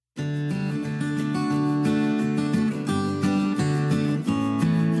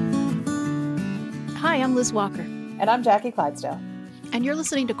I'm Liz Walker. And I'm Jackie Clydesdale. And you're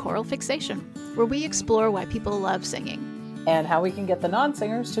listening to Choral Fixation, where we explore why people love singing. And how we can get the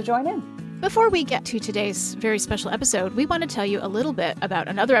non-singers to join in. Before we get to today's very special episode, we want to tell you a little bit about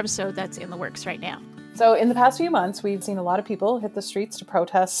another episode that's in the works right now. So in the past few months, we've seen a lot of people hit the streets to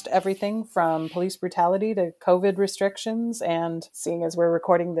protest everything from police brutality to COVID restrictions. And seeing as we're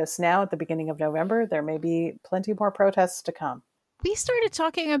recording this now at the beginning of November, there may be plenty more protests to come. We started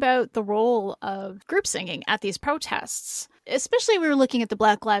talking about the role of group singing at these protests. Especially we were looking at the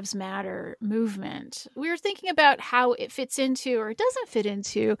Black Lives Matter movement. We were thinking about how it fits into or doesn't fit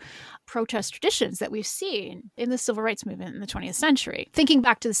into protest traditions that we've seen in the civil rights movement in the 20th century, thinking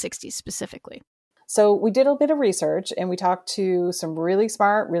back to the 60s specifically. So we did a bit of research and we talked to some really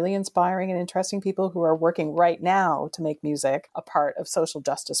smart, really inspiring and interesting people who are working right now to make music a part of social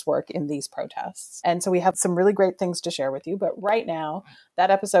justice work in these protests. And so we have some really great things to share with you. But right now,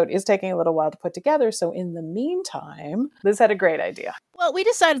 that episode is taking a little while to put together. So in the meantime, Liz had a great idea. Well, we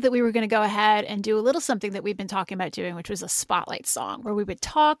decided that we were going to go ahead and do a little something that we've been talking about doing, which was a spotlight song, where we would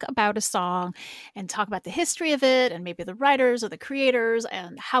talk about a song and talk about the history of it and maybe the writers or the creators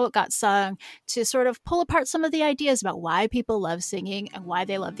and how it got sung to sort of pull apart some of the ideas about why people love singing and why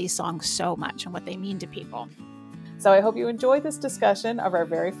they love these songs so much and what they mean to people. So I hope you enjoy this discussion of our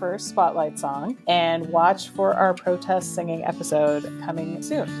very first spotlight song and watch for our protest singing episode coming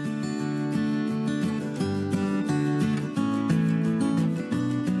soon.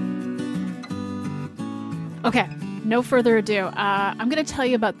 Okay, no further ado. I'm going to tell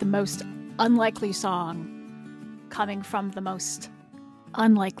you about the most unlikely song coming from the most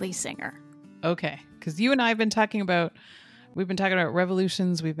unlikely singer. Okay, because you and I have been talking about,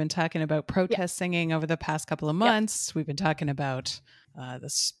 revolutions. We've been talking about protest singing over the past couple of months. We've been talking about the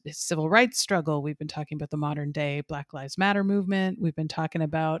civil rights struggle. We've been talking about the modern day Black Lives Matter movement. We've been talking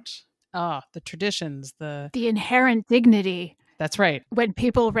about the traditions, the inherent dignity. That's right. When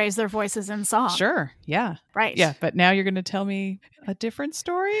people raise their voices in song. Sure. Yeah. Right. Yeah. But now you're going to tell me a different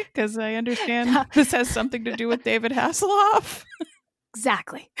story because I understand this has something to do with David Hasselhoff.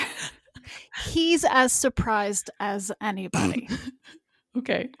 Exactly. He's as surprised as anybody.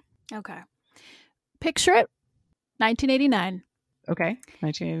 Okay. Picture it. 1989. Okay.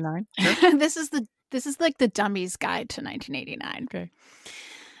 1989. Sure. This is like the dummy's guide to 1989.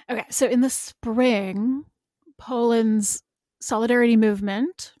 Okay. So in the spring, Poland's Solidarity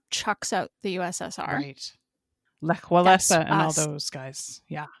movement chucks out the USSR. Right. Lech Walesa and all those guys.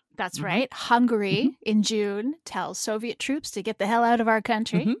 Yeah. That's right. Hungary in June tells Soviet troops to get the hell out of our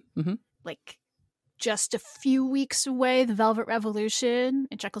country. Like just a few weeks away, the Velvet Revolution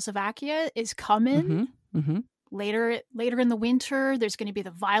in Czechoslovakia is coming. Later in the winter, there's going to be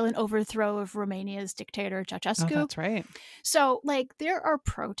the violent overthrow of Romania's dictator Ceausescu. Oh, that's right. So, there are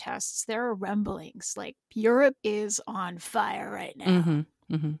protests, there are rumblings. Europe is on fire right now.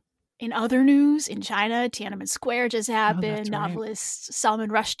 In other news, in China, Tiananmen Square just happened. Novelist Salman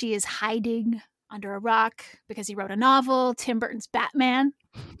Rushdie is hiding under a rock because he wrote a novel. Tim Burton's Batman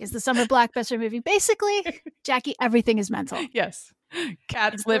is the summer blockbuster movie. Basically, Jackie, everything is mental. Yes.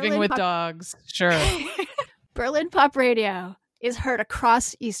 Cats living with dogs. Sure. Berlin Pop Radio is heard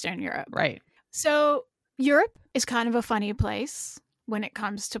across Eastern Europe. Right. So Europe is kind of a funny place when it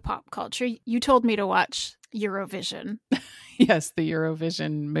comes to pop culture. You told me to watch Eurovision. Yes, the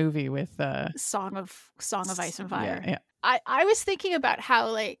Eurovision movie with Song of Ice and Fire. Yeah. I was thinking about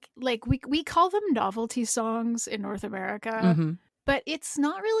how we call them novelty songs in North America. But it's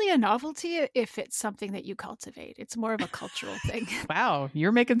not really a novelty if it's something that you cultivate. It's more of a cultural thing. Wow,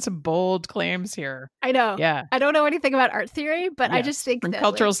 you're making some bold claims here. I know. Yeah. I don't know anything about art theory, but I just think from that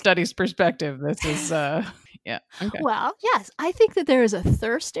cultural studies perspective, this is yeah. Okay. Well, yes, I think that there is a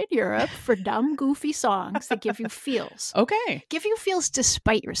thirst in Europe for dumb, goofy songs that give you feels. Okay. Give you feels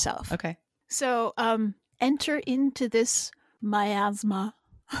despite yourself. Okay. So, enter into this miasma.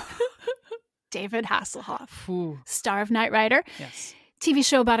 David Hasselhoff, star of Knight Rider. Yes. TV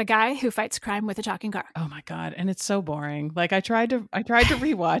show about a guy who fights crime with a talking car. Oh my God. And it's so boring. I tried to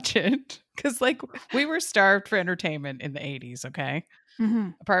rewatch it because we were starved for entertainment in the 80s. Okay.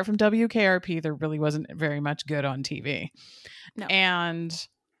 Apart from WKRP, there really wasn't very much good on TV. No. And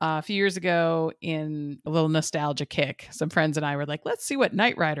a few years ago, in a little nostalgia kick, some friends and I were like, let's see what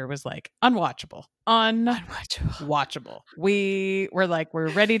Knight Rider was like. Unwatchable. Unwatchable. We were like, we're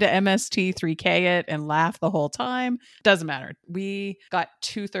ready to MST 3K it and laugh the whole time. Doesn't matter. We got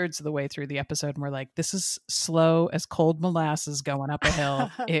 2/3 of the way through the episode and we're like, this is slow as cold molasses going up a hill.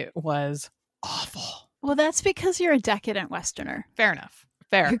 It was awful. Well, that's because you're a decadent Westerner. Fair enough.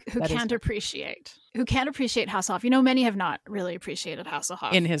 Fair. Who can't appreciate Hasselhoff. Many have not really appreciated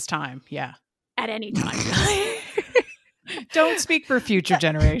Hasselhoff. In his time, yeah. at any time. Don't speak for future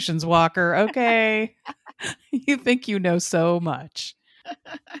generations, Walker. Okay. You think you know so much.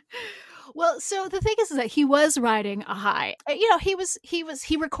 Well, so the thing is that he was riding a high.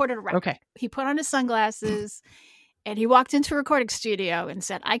 He recorded a record. Okay. He put on his sunglasses and he walked into a recording studio and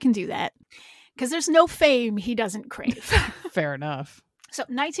said, I can do that. Because there's no fame he doesn't crave. Fair enough. So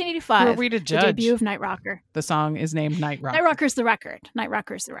 1985, who are we to judge? The debut of Night Rocker. The song is named Night Rocker. Night Rocker's the record. Night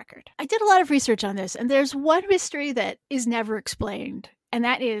Rocker's the record. I did a lot of research on this, and there's one mystery that is never explained, and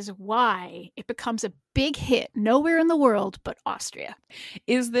that is why it becomes a big hit nowhere in the world but Austria.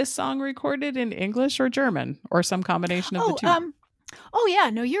 Is this song recorded in English or German, or some combination of the two? Oh yeah,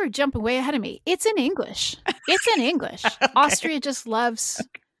 no, you're jumping way ahead of me. It's in English. It's in English. Okay. Austria just loves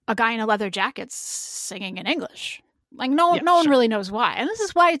a guy in a leather jacket singing in English. Like no one really knows why, and this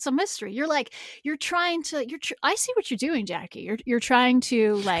is why it's a mystery. I see what you're doing, Jackie. You're trying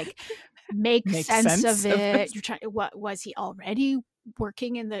to like make sense of it. You're trying. What was he already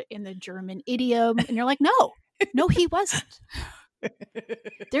working in the German idiom? And you're like, no, he wasn't.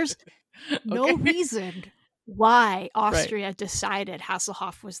 There's no reason why Austria decided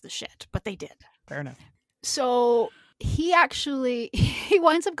Hasselhoff was the shit, but they did. Fair enough. So he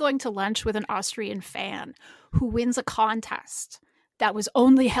winds up going to lunch with an Austrian fan who wins a contest that was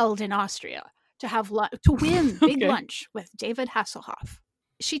only held in Austria to win big lunch with David Hasselhoff.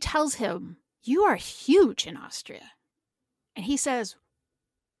 She tells him, "You are huge in Austria," and he says,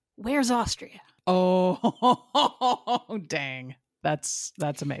 "Where's Austria?" Oh, dang! That's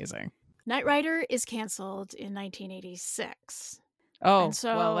amazing. Knight Rider is canceled in 1986. Oh,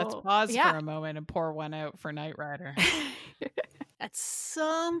 well, let's pause for a moment and pour one out for Knight Rider. At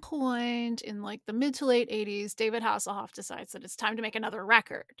some point in like the mid to late 80s, David Hasselhoff decides that it's time to make another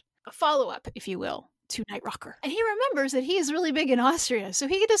record, a follow-up, if you will, to Night Rocker. And he remembers that he is really big in Austria, so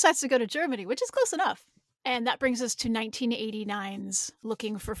he decides to go to Germany, which is close enough. And that brings us to 1989's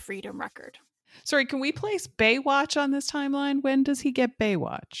Looking for Freedom record. Sorry, can we place Baywatch on this timeline? When does he get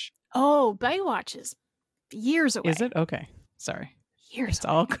Baywatch? Oh, Baywatch is years away. Is it? Okay. Sorry. Years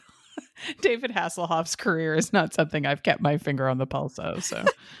away. David Hasselhoff's career is not something I've kept my finger on the pulse of. So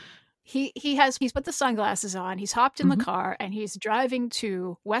he's put the sunglasses on. He's hopped in the car and he's driving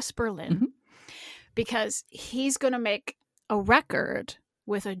to West Berlin because he's going to make a record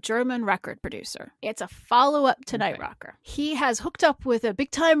with a German record producer. It's a follow-up to Night Rocker. He has hooked up with a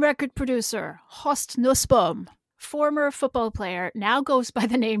big-time record producer, Horst Nussbaum, former football player, now goes by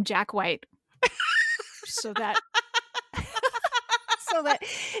the name Jack White. so that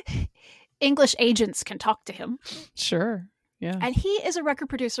English agents can talk to him. Sure. Yeah. And he is a record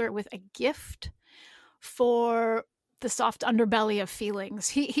producer with a gift for the soft underbelly of feelings.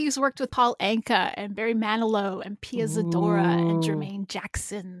 He's worked with Paul Anka and Barry Manilow and Pia Zadora and Jermaine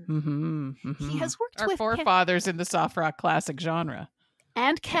Jackson. He has worked with our forefathers in the soft rock classic genre.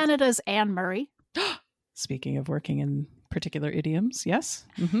 And Canada's Anne Murray. Speaking of working in particular idioms, yes.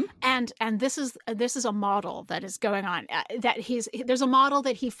 And this is a model that is going on. There's a model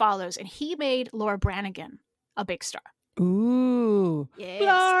that he follows, and he made Laura Branigan a big star. Ooh,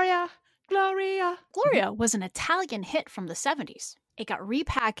 yes. Gloria was an Italian hit from the 70s. It got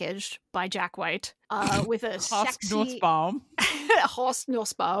repackaged by Jack White with a Horst Nussbaum. Horst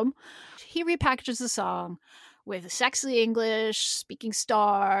Nussbaum. He repackages the song with a sexy English speaking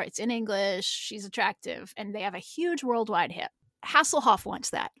star. It's in English. She's attractive, and they have a huge worldwide hit. Hasselhoff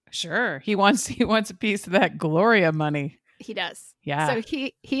wants that. Sure, he wants a piece of that Gloria money. He does. Yeah. So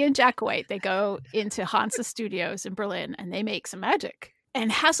he and Jack White, they go into Hansa Studios in Berlin, and they make some magic. And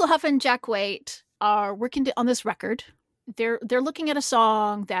Hasselhoff and Jack White are working on this record. They're looking at a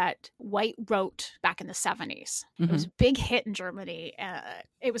song that White wrote back in the 70s. It was a big hit in Germany.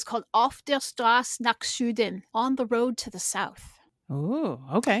 It was called Auf der Straße nach Süden, On the Road to the South. Oh,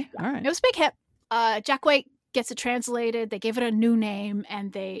 okay. All right. It was a big hit. Jack White gets it translated. They gave it a new name,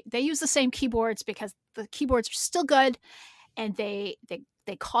 and they use the same keyboards because the keyboards are still good, and they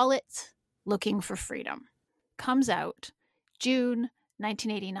call it Looking for Freedom. Comes out June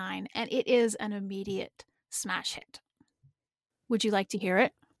 1989, and it is an immediate smash hit. Would you like to hear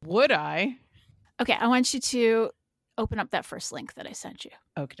it? Would I? Okay, I want you to open up that first link that I sent you.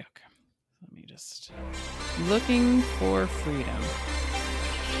 Okay. Let me just... Looking for Freedom.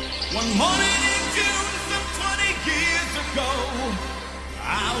 One morning in June some 20 years ago,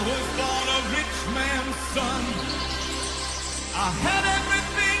 I was born a rich man's son. I had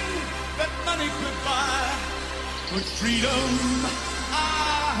everything that money could buy, but freedom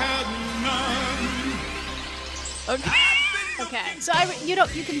I had none. Okay. Okay. So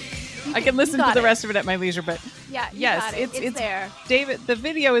I can listen to the rest of it at my leisure, but yeah, yes, it's there. David, the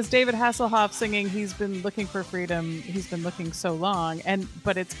video is David Hasselhoff singing "He's Been Looking for Freedom." He's been looking so long,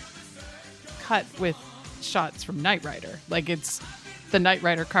 but it's cut with shots from Knight Rider. Like it's the Knight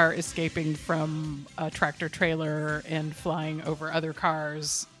Rider car escaping from a tractor trailer and flying over other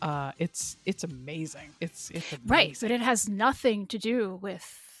cars. It's amazing. It's amazing. Right, but it has nothing to do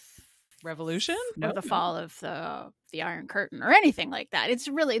with Revolution or the fall of the Iron Curtain or anything like that. It's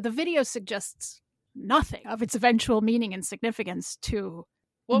really, the video suggests nothing of its eventual meaning and significance to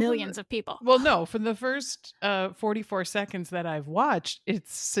millions of people. Well, no, for the first 44 seconds that I've watched, it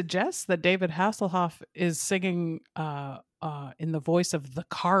suggests that David Hasselhoff is singing in the voice of the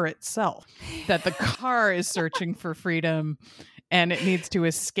car itself, that the car is searching for freedom and it needs to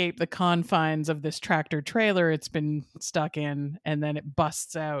escape the confines of this tractor trailer it's been stuck in, and then it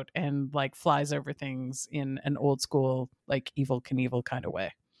busts out and like flies over things in an old school like Evel Knievel kind of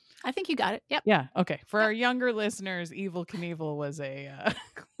way. I think you got it. Yep. Yeah. Okay. For our younger listeners, Evel Knievel was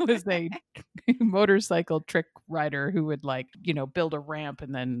a motorcycle trick rider who would build a ramp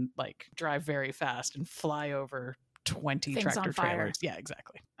and then like drive very fast and fly over 20 things tractor on fire. trailers. Yeah,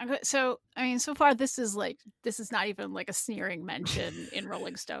 exactly. Okay, so I mean, so far this is not even like a sneering mention in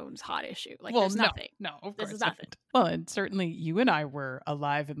Rolling Stone's hot issue. Like, there's nothing. No, of course this is nothing. Well, and certainly you and I were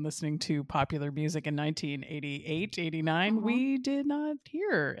alive and listening to popular music in 1988, 89. Mm-hmm. We did not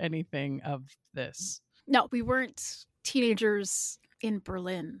hear anything of this. No, we weren't teenagers in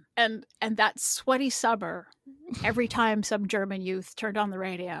Berlin. And that sweaty summer, every time some German youth turned on the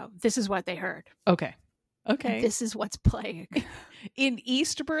radio, this is what they heard. Okay. And this is what's playing. In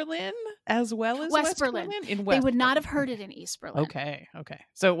East Berlin as well as West Berlin? In West They would not Berlin. have heard it in East Berlin. Okay.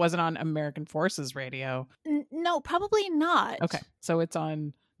 So it wasn't on American Forces Radio. No, probably not. Okay. So it's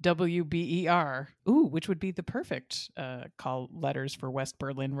on WBER. Ooh, which would be the perfect call letters for West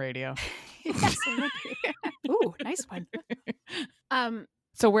Berlin radio. Yes, it would be. Ooh, nice one.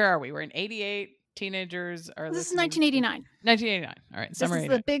 So where are we? We're in 88. Teenagers are This is listening. 1989. 1989. All right. Summer This is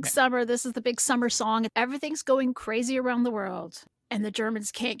the big summer. This is the big summer song. Everything's going crazy around the world. And the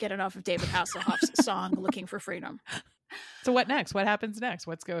Germans can't get enough of David Hasselhoff's song, Looking for Freedom. So what next? What happens next?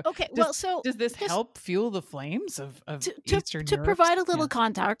 What's going Okay, does this help fuel the flames of Eastern to Europe? provide a little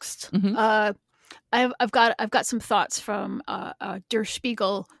context, Mhm. I've got some thoughts from Der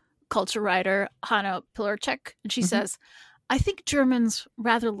Spiegel culture writer Hanna Pilarczyk, and she says, I think Germans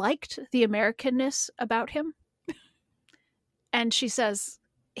rather liked the Americanness about him. And she says,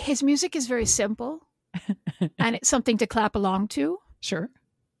 his music is very simple and it's something to clap along to. Sure.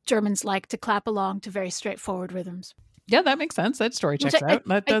 Germans like to clap along to very straightforward rhythms. Yeah, that makes sense. That story checks out.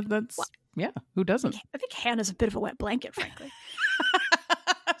 That's who doesn't? I think Hannah's a bit of a wet blanket, frankly.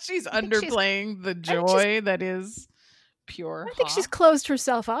 She's underplaying the joy that is pure. I think she's closed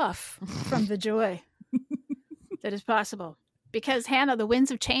herself off from the joy that is possible. Because, Hannah, the winds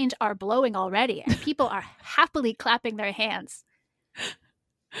of change are blowing already, and people are happily clapping their hands.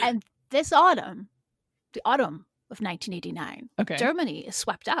 And this autumn, the autumn of 1989, Germany is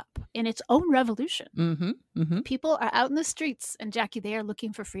swept up in its own revolution. People are out in the streets, and Jackie, they are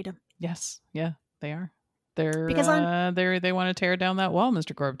looking for freedom. Yes, yeah, they are. They want to tear down that wall,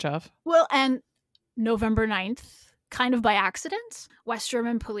 Mr. Gorbachev. Well, and November 9th, kind of by accident, West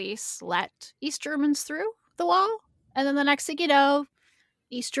German police let East Germans through the wall. And then the next thing you know,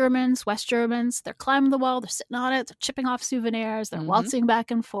 East Germans, West Germans, they're climbing the wall, they're sitting on it, they're chipping off souvenirs, they're waltzing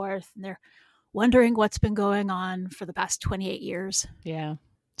back and forth, and they're wondering what's been going on for the past 28 years. Yeah.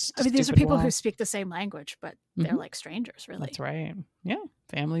 I mean, these are people who speak the same language, but they're like strangers, really. That's right. Yeah.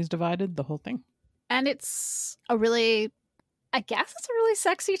 Families divided, the whole thing. And it's a really, I guess it's a really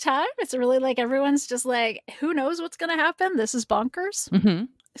sexy time. It's a really like, everyone's just like, who knows what's going to happen? This is bonkers.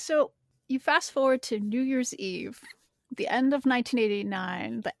 So you fast forward to New Year's Eve, the end of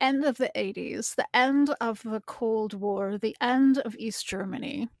 1989, the end of the 80s, the end of the Cold War, the end of East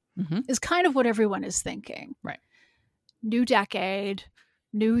Germany is kind of what everyone is thinking. Right. New decade,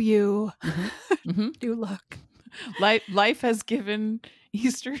 new you, new look. Life has given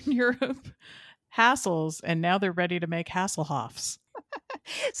Eastern Europe hassles, and now they're ready to make Hasselhoffs.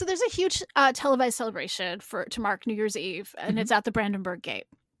 So there's a huge televised celebration to mark New Year's Eve, and it's at the Brandenburg Gate.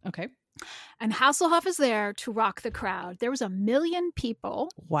 Okay. And Hasselhoff is there to rock the crowd. There was 1 million people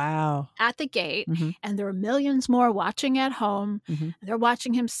at the gate, and there were millions more watching at home. They're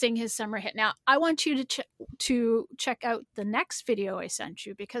watching him sing his summer hit. Now, I want you to check out the next video I sent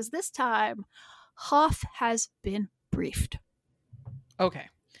you, because this time, Hoff has been briefed. Okay.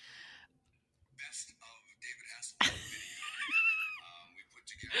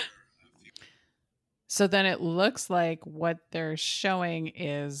 So then it looks like what they're showing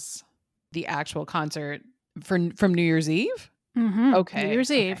is the actual concert from New Year's Eve. Mm-hmm. Okay. New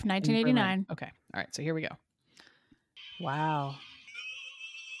Year's Eve, 1989. Okay. All right. So here we go. Wow.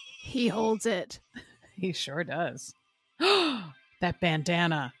 He holds it. He sure does. That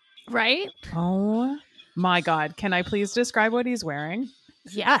bandana. Right? Oh my God. Can I please describe what he's wearing?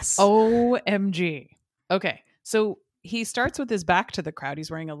 Yes. OMG. Okay. So he starts with his back to the crowd. He's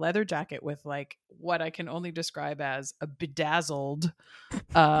wearing a leather jacket with like what I can only describe as a bedazzled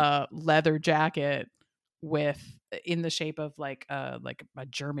leather jacket with in the shape of like a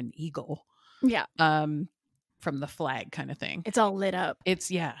German eagle. Yeah. From the flag kind of thing. It's all lit up.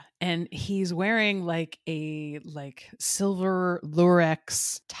 And he's wearing like a silver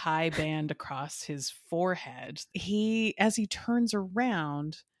lurex tie band across his forehead. As he turns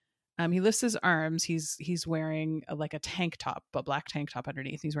around, he lifts his arms. He's wearing a tank top, a black tank top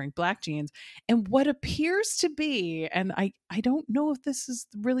underneath. He's wearing black jeans and what appears to be, and I don't know if this is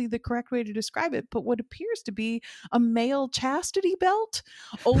really the correct way to describe it, but what appears to be a male chastity belt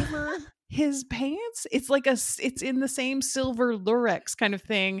over his pants. It's in the same silver lurex kind of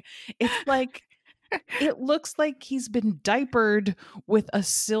thing. It's like it looks like he's been diapered with a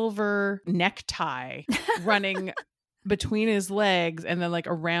silver necktie running between his legs and then like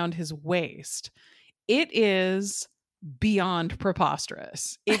around his waist. It is beyond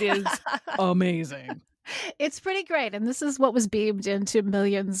preposterous. It is amazing. It's pretty great. And this is what was beamed into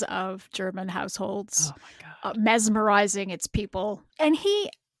millions of German households. Oh my God. Mesmerizing its people. And he,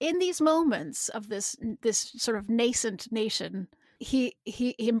 in these moments of this sort of nascent nation, he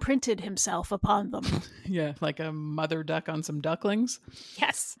imprinted himself upon them. Yeah, like a mother duck on some ducklings.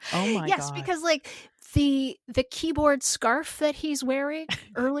 Yes. Oh my God. Yes, because like the keyboard scarf that he's wearing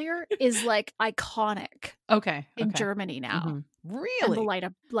earlier is like iconic. Okay. In Germany now. Mm-hmm. Really? And the light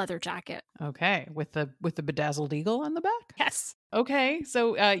up leather jacket. Okay, with the bedazzled eagle on the back? Yes. Okay.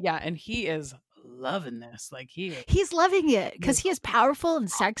 So and he is loving this. Like he's loving it because he is powerful and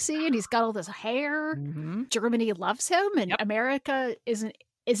sexy and he's got all this hair. Mm-hmm. Germany loves him and America isn't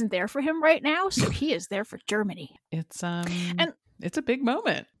there for him right now, so he is there for Germany. It's it's a big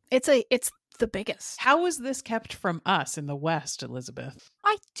moment. It's the biggest. How was this kept from us in the West, Elizabeth?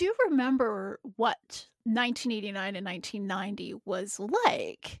 I do remember what 1989 and 1990 was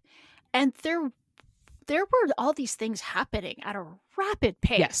like, and there were all these things happening at a rapid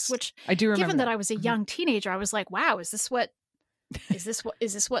pace. Yes, which I do remember. Given that I was a young teenager, I was like, "Wow, is this what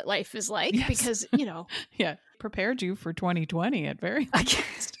life is like?" Yes. Because prepared you for 2020 at very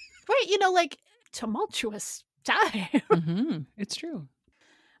least. Right? Like tumultuous time. Mm-hmm. It's true.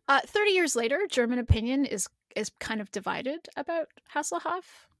 30 years later, German opinion is kind of divided about Hasselhoff.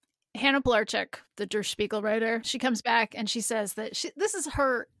 Hannah Blarczyk, the Der Spiegel writer, she comes back and she says that this is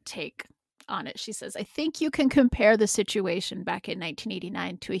her take on it. She says, "I think you can compare the situation back in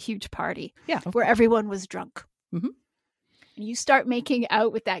 1989 to a huge party where everyone was drunk. Mm-hmm. And you start making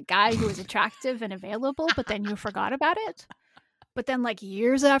out with that guy who was attractive and available, but then you forgot about it. But then like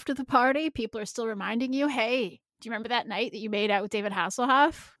years after the party, people are still reminding you, hey, do you remember that night that you made out with David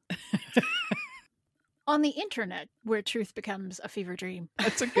Hasselhoff?" On the internet, where truth becomes a fever dream.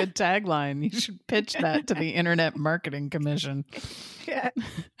 That's a good tagline. You should pitch that to the Internet Marketing Commission. Yeah.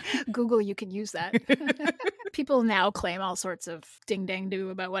 Google, you can use that. People now claim all sorts of ding-dang-doo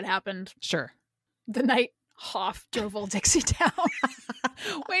about what happened. Sure. The night Hoff drove Old Dixie down.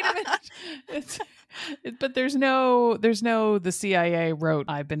 Wait a minute. But there's no the CIA wrote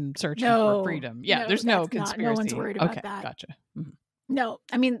I've been searching for freedom. Yeah, there's no conspiracy. No one's worried about that. Gotcha. Mm-hmm. No,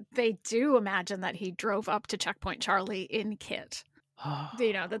 I mean, they do imagine that he drove up to Checkpoint Charlie in KITT.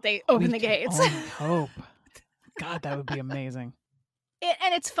 That they open the gates. Only hope. God, that would be amazing.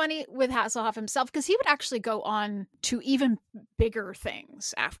 And it's funny with Hasselhoff himself because he would actually go on to even bigger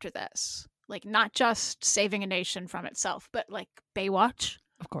things after this. Like not just saving a nation from itself, but like Baywatch,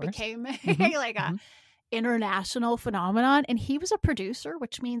 of course, became like a international phenomenon. And he was a producer,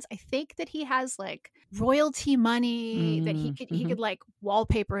 which means I think that he has like royalty money that he could like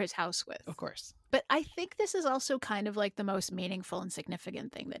wallpaper his house with. Of course. But I think this is also kind of like the most meaningful and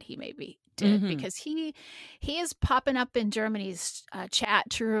significant thing that he maybe did because he is popping up in Germany's chat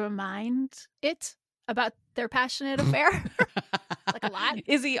to remind it about their passionate affair. Like a lot.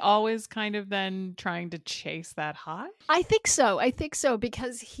 Is he always kind of then trying to chase that high? I think so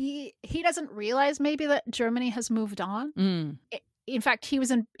because he doesn't realize maybe that Germany has moved on. In fact, he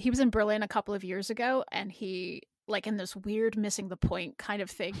was in Berlin a couple of years ago, and he, like in this weird missing the point kind of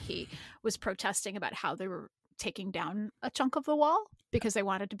thing, he was protesting about how they were taking down a chunk of the wall because they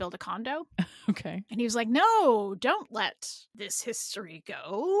wanted to build a condo. Okay. And he was like, "No, don't let this history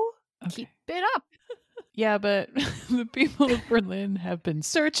go. Okay. Keep it up." Yeah, but the people of Berlin have been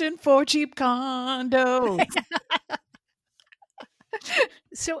searching for cheap condos.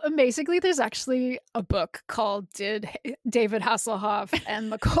 So amazingly, there's actually a book called Did David Hasselhoff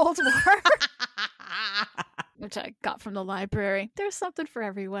and the Cold War? Which I got from the library. There's something for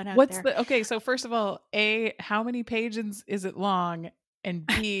everyone out there. Okay, so first of all, A, how many pages is it long? And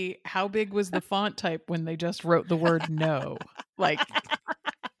B, how big was the font type when they just wrote the word no? Like...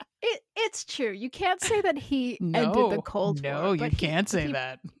 It's true. You can't say that he ended the Cold War. No, you can't say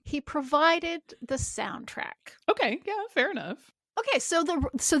that. He provided the soundtrack. Okay, yeah, fair enough. Okay, so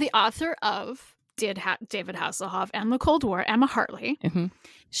the author of David Hasselhoff and the Cold War, Emma Hartley,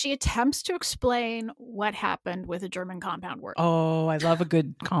 she attempts to explain what happened with a German compound word. Oh, I love a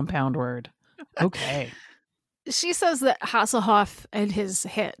good compound word. Okay. She says that Hasselhoff and his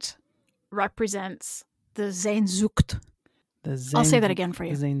hit represents the Sehnsucht. I'll say that again for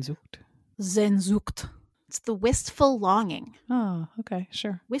you. Sehnsucht. Sehnsucht. It's the wistful longing. Oh, okay,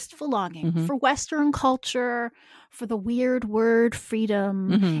 sure. Wistful longing for Western culture, for the weird word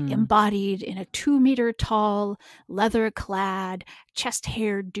freedom embodied in a 2-meter tall, leather-clad,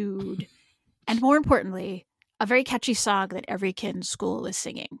 chest-haired dude. And more importantly, a very catchy song that every kid in school is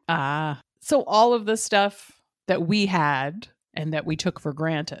singing. So all of the stuff that we had and that we took for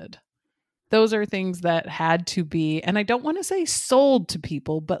granted, those are things that had to be, and I don't want to say sold to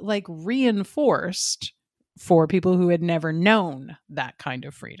people, but like reinforced for people who had never known that kind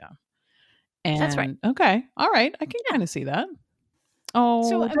of freedom. And that's right. Okay. All right. I can kind of see that. Oh,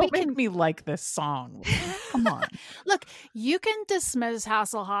 so don't make me like this song. Come on. Look, you can dismiss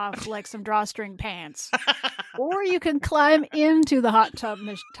Hasselhoff like some drawstring pants, or you can climb into the hot tub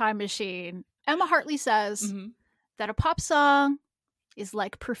time machine. Emma Hartley says that a pop song is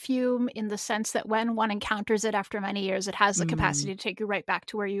like perfume in the sense that when one encounters it after many years, it has the capacity to take you right back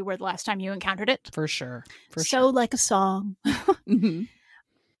to where you were the last time you encountered it. For sure. Like a song.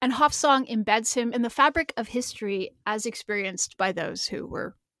 And Hoff's song embeds him in the fabric of history as experienced by those who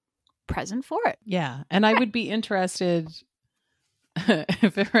were present for it. Yeah. And I would be interested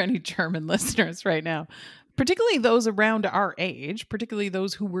if there are any German listeners right now, particularly those around our age, particularly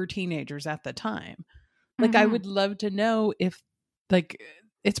those who were teenagers at the time. Like, I would love to know if, like,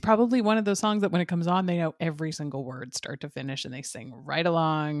 it's probably one of those songs that when it comes on, they know every single word start to finish and they sing right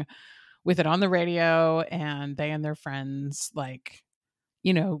along with it on the radio, and they and their friends, like,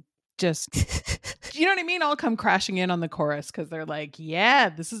 you know, just, you know what I mean? All come crashing in on the chorus because they're like, yeah,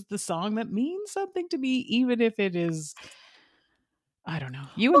 this is the song that means something to me, even if it is, I don't know.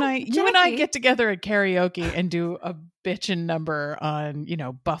 You and I get together at karaoke and do a bitchin' number on, you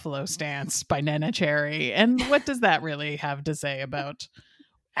know, Buffalo Stance by Nena Cherry. And what does that really have to say about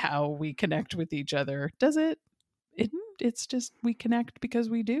how we connect with each other? Does it? It's just we connect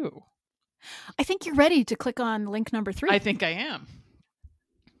because we do. I think you're ready to click on link number 3. I think I am.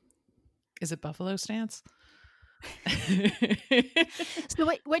 Is it Buffalo Stance? So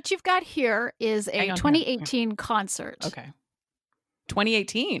what you've got here is a 2018 concert. Okay.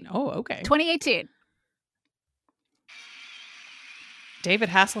 2018. Oh, okay. 2018. David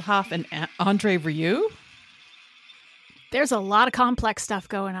Hasselhoff and Andre Rieu. There's a lot of complex stuff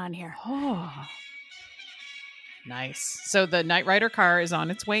going on here. Oh, nice. So the Knight Rider car is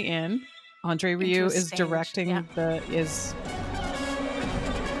on its way in. Andre Rieu is directing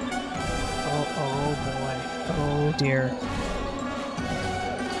Oh boy. Oh dear.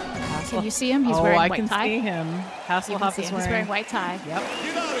 Can you see him? He's wearing white tie. I can see him. Hasselhoff is wearing white tie. Yep.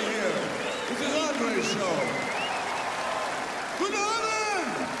 Get out of here. This is Andre's show. Good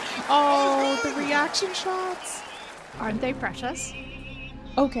morning. Oh, the reaction shots. Aren't they precious?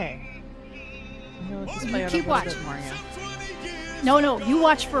 Okay. You keep watching. No, you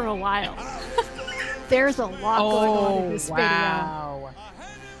watch for a while. There's a lot going on in this video.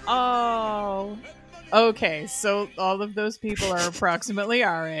 Oh. Okay, so all of those people are approximately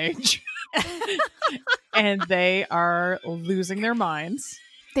our age. And they are losing their minds.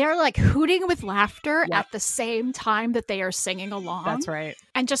 They're like hooting with laughter at the same time that they are singing along. That's right.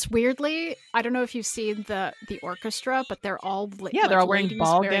 And just weirdly, I don't know if you've seen the orchestra, but they're all they're all wearing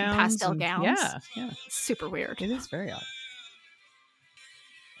ball gowns, pastel gowns. Yeah. Super weird. It is very odd.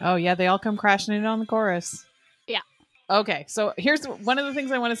 Oh yeah, they all come crashing in on the chorus. Yeah. Okay, so here's one of the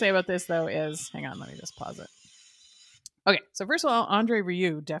things I want to say about this though is, hang on, let me just pause it. Okay, so first of all, Andre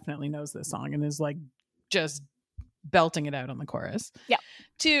Rieu definitely knows this song and is like just belting it out on the chorus. Yeah.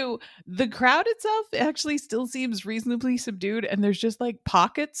 2, the crowd itself actually still seems reasonably subdued, and there's just like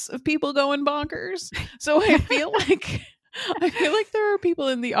pockets of people going bonkers. So I feel like I feel like there are people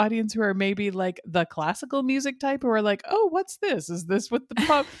in the audience who are maybe like the classical music type who are like, oh, what's this? Is this what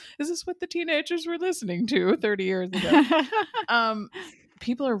the teenagers were listening to 30 years ago?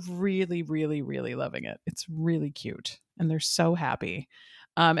 People are really, really, really loving it. It's really cute. And they're so happy.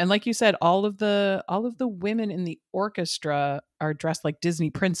 And like you said, all of the women in the orchestra are dressed like Disney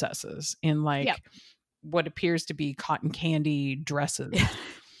princesses in like what appears to be cotton candy dresses.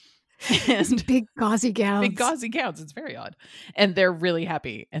 And big gauzy gowns. It's very odd. And they're really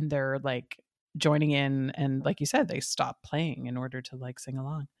happy. And they're like joining in. And like you said, they stop playing in order to like sing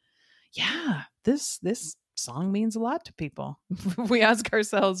along. Yeah, this song means a lot to people. We ask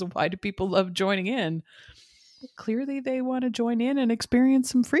ourselves, why do people love joining in? Clearly they want to join in and experience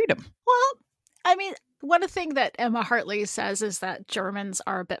some freedom. Well, I mean, one thing that Emma Hartley says is that Germans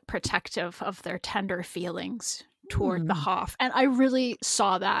are a bit protective of their tender feelings toward the Hof. And I really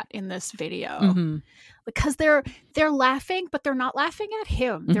saw that in this video. Because they're laughing, but they're not laughing at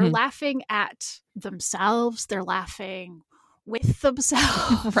him. They're laughing at themselves. They're laughing with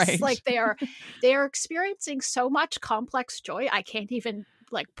themselves. Right. Like they are experiencing so much complex joy. I can't even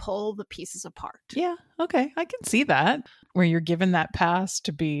like pull the pieces apart. Yeah. Okay. I can see that, where you're given that pass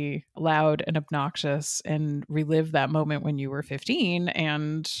to be loud and obnoxious and relive that moment when you were 15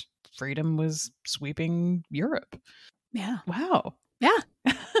 and freedom was sweeping Europe. Yeah. Wow. Yeah.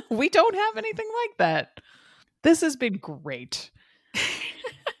 We don't have anything like that. This has been great.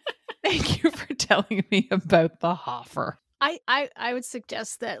 Thank you for telling me about the Hofer. I would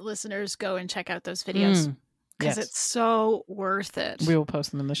suggest that listeners go and check out those videos because it's so worth it. We will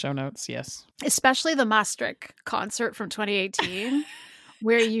post them in the show notes. Yes. Especially the Maastricht concert from 2018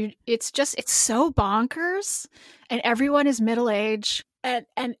 where it's so bonkers and everyone is middle-aged and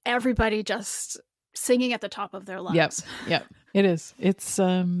everybody just singing at the top of their lungs. Yep. It is. It's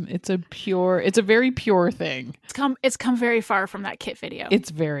a very pure thing. It's come very far from that Kit video.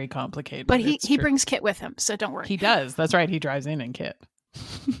 It's very complicated. But he brings Kit with him, so don't worry. He does. That's right. He drives in Kit.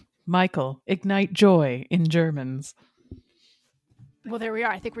 Michael, ignite joy in Germans. Well, there we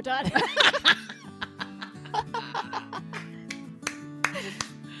are. I think we're done.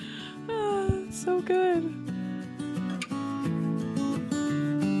 So good.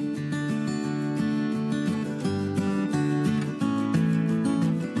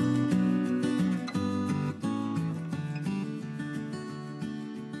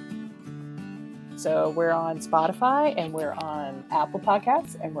 So we're on Spotify and we're on Apple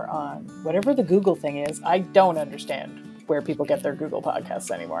Podcasts and we're on whatever the Google thing is. I don't understand where people get their Google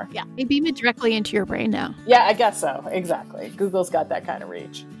Podcasts anymore. Yeah, they beam it directly into your brain now. Yeah, I guess so. Exactly. Google's got that kind of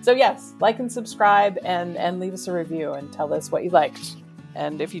reach. So yes, like and subscribe and leave us a review and tell us what you liked.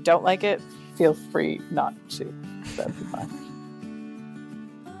 And if you don't like it, feel free not to. That'd be fine.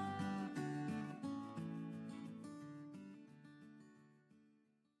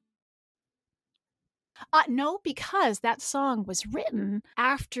 No, because that song was written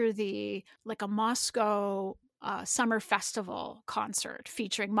after a Moscow summer festival concert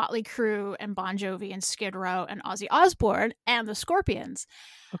featuring Motley Crue and Bon Jovi and Skid Row and Ozzy Osbourne and the Scorpions.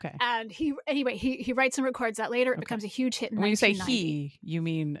 Okay. And he writes and records that later. It becomes a huge hit in 1990. When you say he, you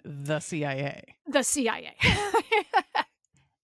mean the CIA. The CIA.